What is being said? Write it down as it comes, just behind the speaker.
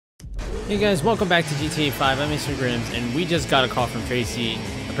Hey guys, welcome back to GTA 5. I'm Mr. Grims, and we just got a call from Stacey.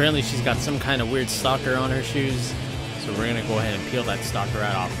 Apparently she's got some kind of weird stalker on her shoes, so we're gonna go ahead and peel that stalker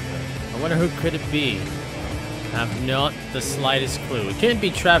right off of her. I wonder who could it be? I have not the slightest clue. It can't be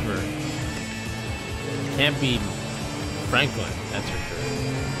Trevor. It can't be Franklin, that's for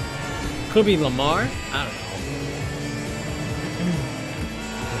sure. Could be Lamar? I don't know.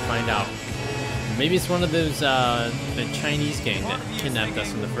 We'll find out. Maybe it's one of those, the Chinese gang that kidnapped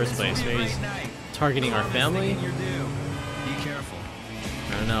us in the first place. Maybe he's targeting our family? I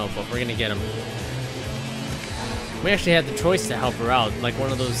don't know, but we're gonna get him. We actually had the choice to help her out, like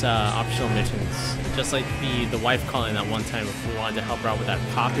one of those optional missions. Just like the wife calling that one time if we wanted to help her out with that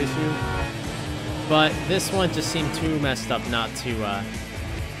cop issue. But this one just seemed too messed up not to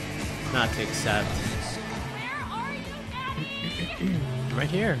accept. Where are you, Daddy? Right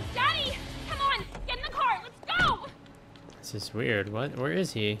here. Daddy, come on, get in the car, let's go! This is weird. What? Where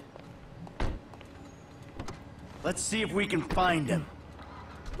is he? Let's see if we can find him.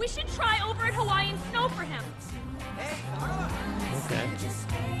 We should try over at Hawaiian Snow for him. Okay.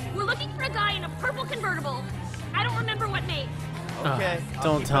 We're looking for a guy in a purple convertible. I don't remember what make. Okay. Oh,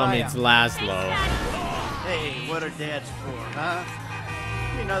 don't tell me it's Laszlo. Thanks, Daddy. Hey, what are dads for, huh?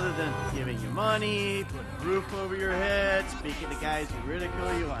 I mean, other than giving you money, putting a roof over your head, speaking to guys who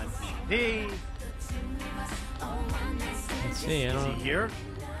ridicule you on TV. Let's see. I Is don't. he here?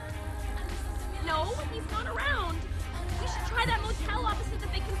 No, he's not around. We should try that motel opposite the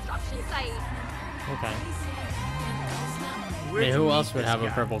big construction site. Okay. Where'd Hey, you who meet else would this have a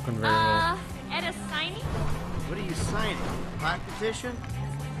guy? purple convertible? At a signing? What are you signing? Pot petition?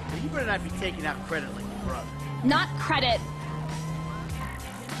 Well, you better not be taking out credit like your brother. Not credit.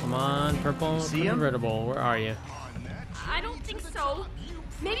 Come on, purple See him? convertible. Where are you? I don't think so.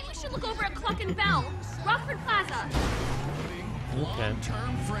 Maybe we should look over at Cluck and Bell, Rockford Plaza. Okay.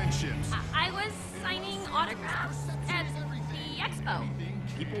 I was signing autographs at the expo.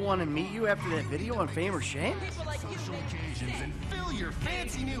 People want to meet you after that video on Fame or Shame?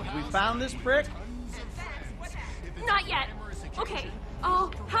 We found this prick? Not yet. Okay.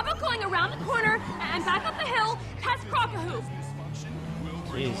 Oh, how about going around the corner and back up the hill past Crocahoo?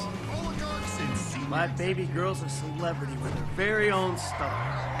 Jeez. My baby girl's a celebrity with her very own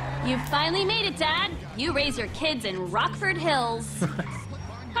star. You finally made it, Dad. You raise your kids in Rockford Hills.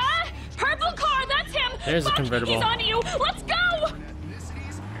 Ah! Purple car, that's him! There's a Fuck, convertible. He's on to you! Let's go!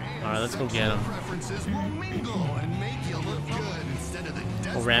 Alright, let's go get him.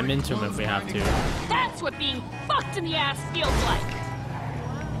 We'll ram into him if we have to. That's what being fucked in the ass feels like.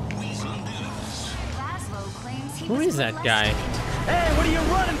 Who is that guy? Hey, what are you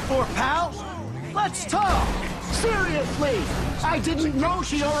running for, pal? Let's talk! Seriously! I didn't know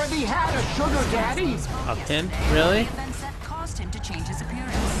she already had a sugar daddy! A pimp? Really? Events that caused him to change his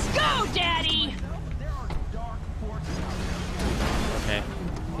appearance. Go, Daddy! Okay.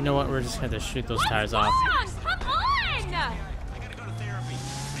 You know what? We're just gonna shoot those tires What's off. wrong? Come on!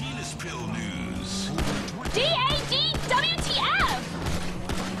 Penis pill news. D-A-D WTF!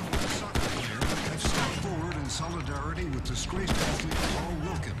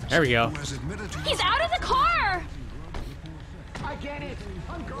 There we go. He's out of the car! I get it!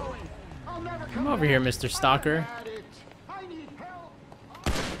 I'm going! I'll never Come over here, Mr. Stalker. at it! I need help!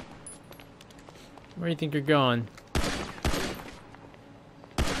 Where do you think you're going?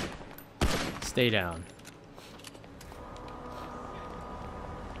 Stay down.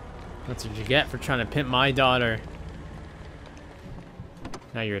 That's what you get for trying to pimp my daughter.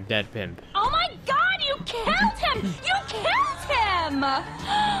 Now you're a dead pimp. Oh my god, you killed him! You killed him!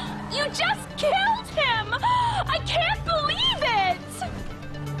 You just killed him! I can't believe it!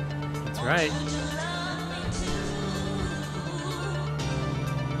 That's right.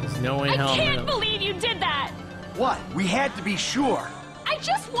 There's no way in hell I I'm can't gonna... believe you did that! What? We had to be sure. I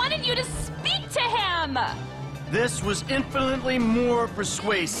just wanted you to speak to him! This was infinitely more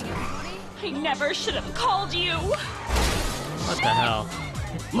persuasive. I never should have called you! What the hell?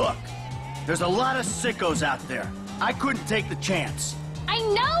 Look, there's a lot of sickos out there. I couldn't take the chance. I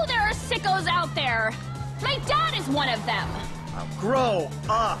know there are sickos out there! My dad is one of them! Now grow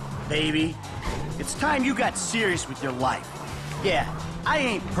up, baby. It's time you got serious with your life. Yeah, I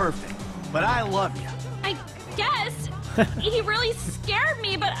ain't perfect, but I love you. I guess. He really scared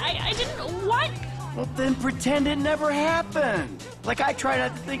me, but I didn't want... Well, then pretend it never happened. Like I try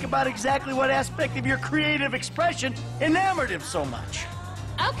not to think about exactly what aspect of your creative expression enamored him so much.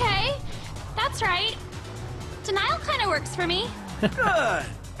 Okay, that's right. Denial kind of works for me. Good.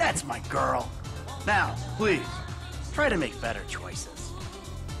 That's my girl. Now, please, try to make better choices.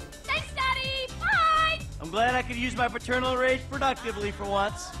 Thanks, Daddy! Bye! I'm glad I could use my paternal rage productively for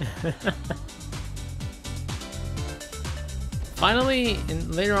once. Finally,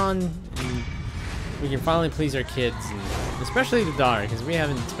 and later on, we can finally please our kids, and especially the daughter, because we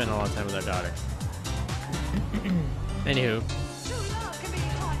haven't spent a lot of time with our daughter. Anywho.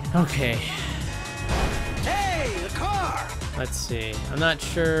 Okay. Hey, the car! Let's see. I'm not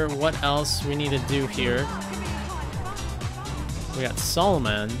sure what else we need to do here. We got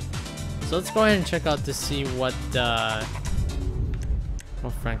Solomon. So let's go ahead and check out to see what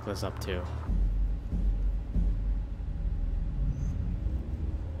Franklin's up to.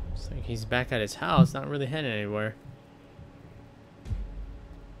 Looks like he's back at his house, not really heading anywhere.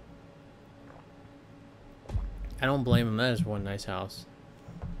 I don't blame him, that is one nice house.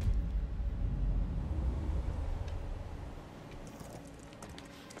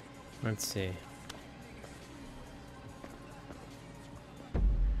 Let's see.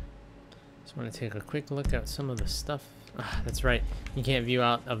 Just want to take a quick look at some of the stuff. Ah, that's right. You can't view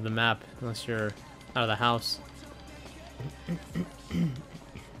out of the map unless you're out of the house.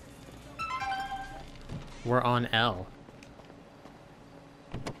 We're on L.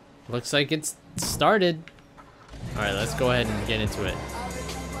 Looks like it's started. Alright, let's go ahead and get into it.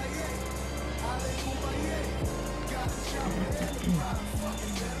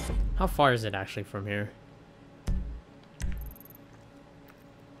 How far is it actually from here?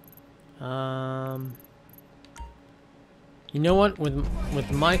 You know what?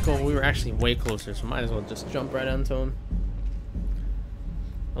 With Michael, we were actually way closer, so might as well just jump right onto him.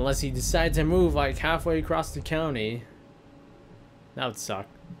 Unless he decides to move like halfway across the county. That would suck.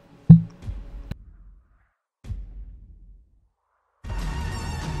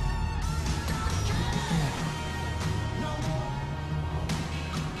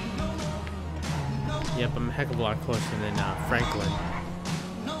 Yep, I'm a heck of a lot closer than Franklin.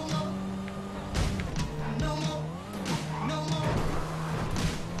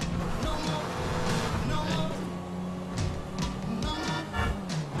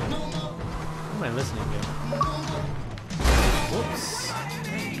 What am I listening to? Whoops. I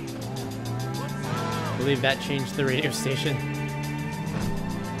believe that changed the radio station.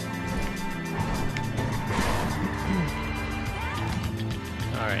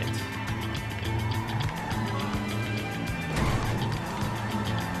 Alright.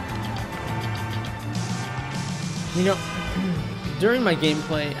 You know, during my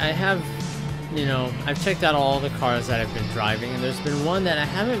gameplay, I have, you know, I've checked out all the cars that I've been driving, and there's been one that I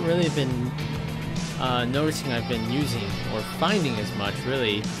haven't really been noticing I've been using or finding as much,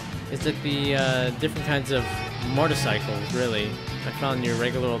 really. It's like the different kinds of motorcycles, really. I found your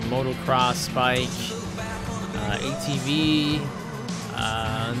regular old motocross bike, ATV,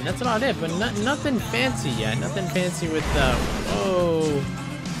 that's about it, but nothing fancy yet. Nothing fancy with, whoa.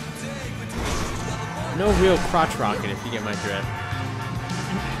 No real crotch rocket, if you get my drift.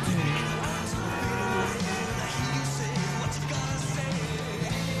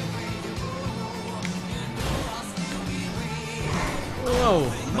 Whoa!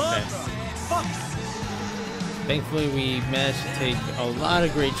 Okay. Thankfully, we managed to take a lot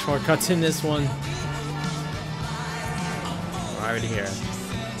of great shortcuts in this one. We're already here.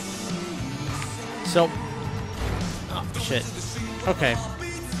 So, oh shit. Okay.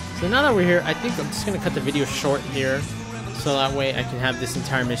 So now that we're here, I think I'm just gonna cut the video short here, so that way I can have this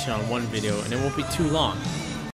entire mission on one video, and it won't be too long.